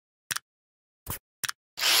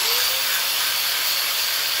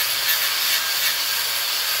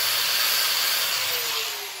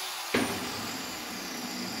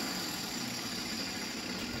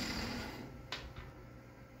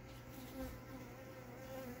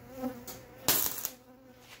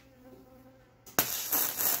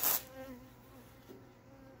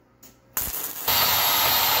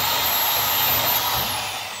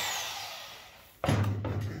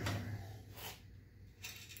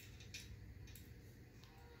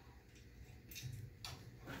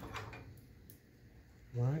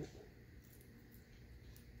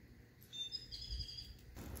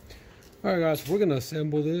Alright guys, we're going to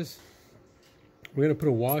assemble this. We're going to put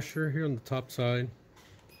a washer here on the top side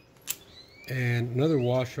and another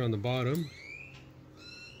washer on the bottom.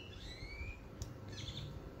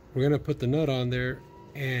 We're going to put the nut on there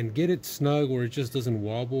and get it snug where it just doesn't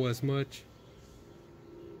wobble as much.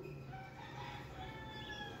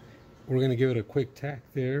 We're going to give it a quick tack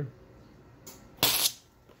there.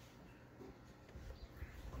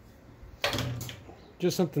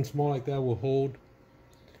 Just something small like that will hold,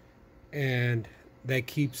 and that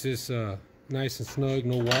keeps this nice and snug,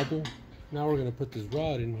 no wobble. Now we're going to put this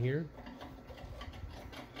rod in here.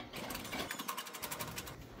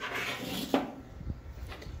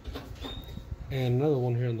 And another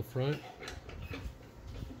one here on the front.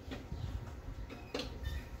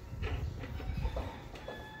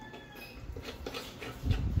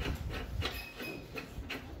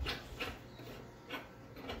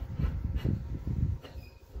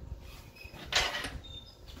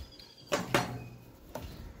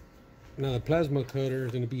 Now the plasma cutter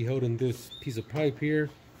is going to be holding this piece of pipe here,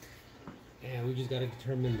 and we just got to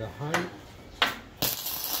determine the height.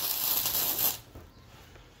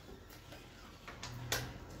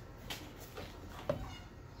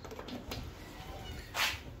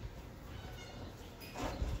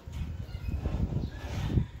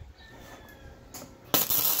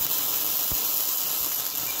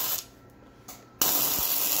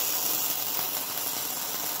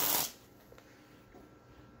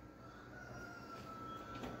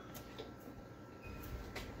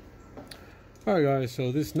 Alright guys,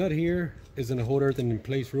 so this nut here is going to hold everything in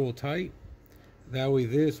place real tight. That way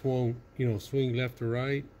this won't, swing left or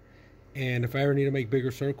right. And if I ever need to make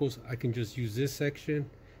bigger circles, I can just use this section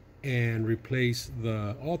and replace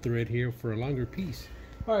the all thread here for a longer piece.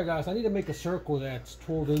 Alright guys, I need to make a circle that's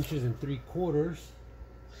 12 inches and 3/4.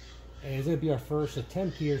 And it's going to be our first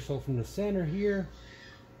attempt here. So from the center here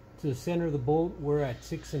to the center of the bolt, we're at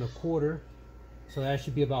 6 1/4. So that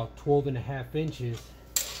should be about 12.5 inches.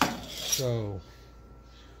 So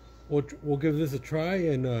we'll give this a try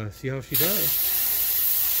and see how she does.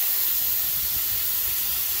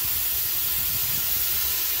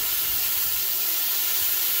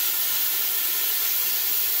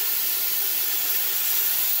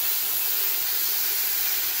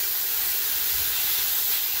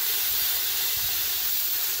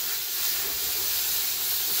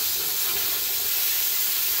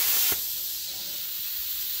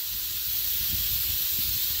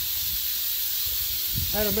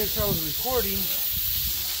 I had to make sure I was recording.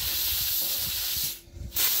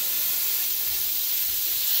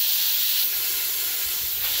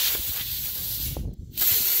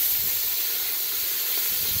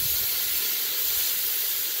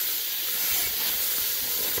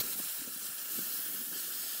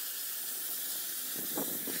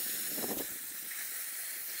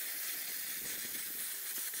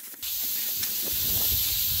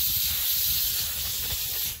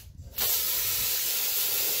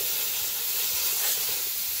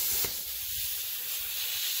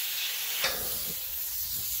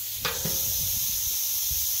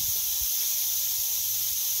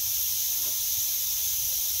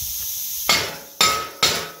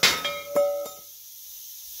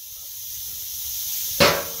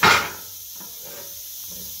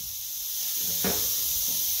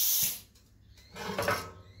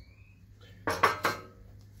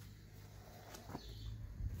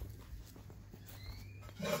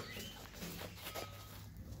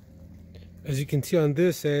 As you can see on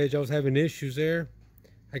this edge, I was having issues there.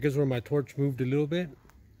 I guess where my torch moved a little bit.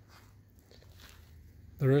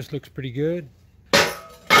 The rest looks pretty good.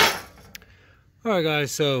 Alright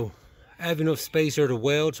guys, so I have enough space there to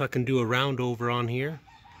weld so I can do a round over on here.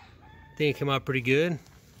 I think it came out pretty good.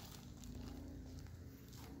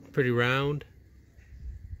 Pretty round.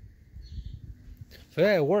 So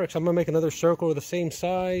yeah, it works. I'm going to make another circle of the same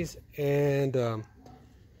size and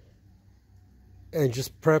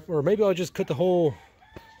just prep, or maybe I'll just cut the whole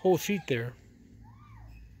sheet there.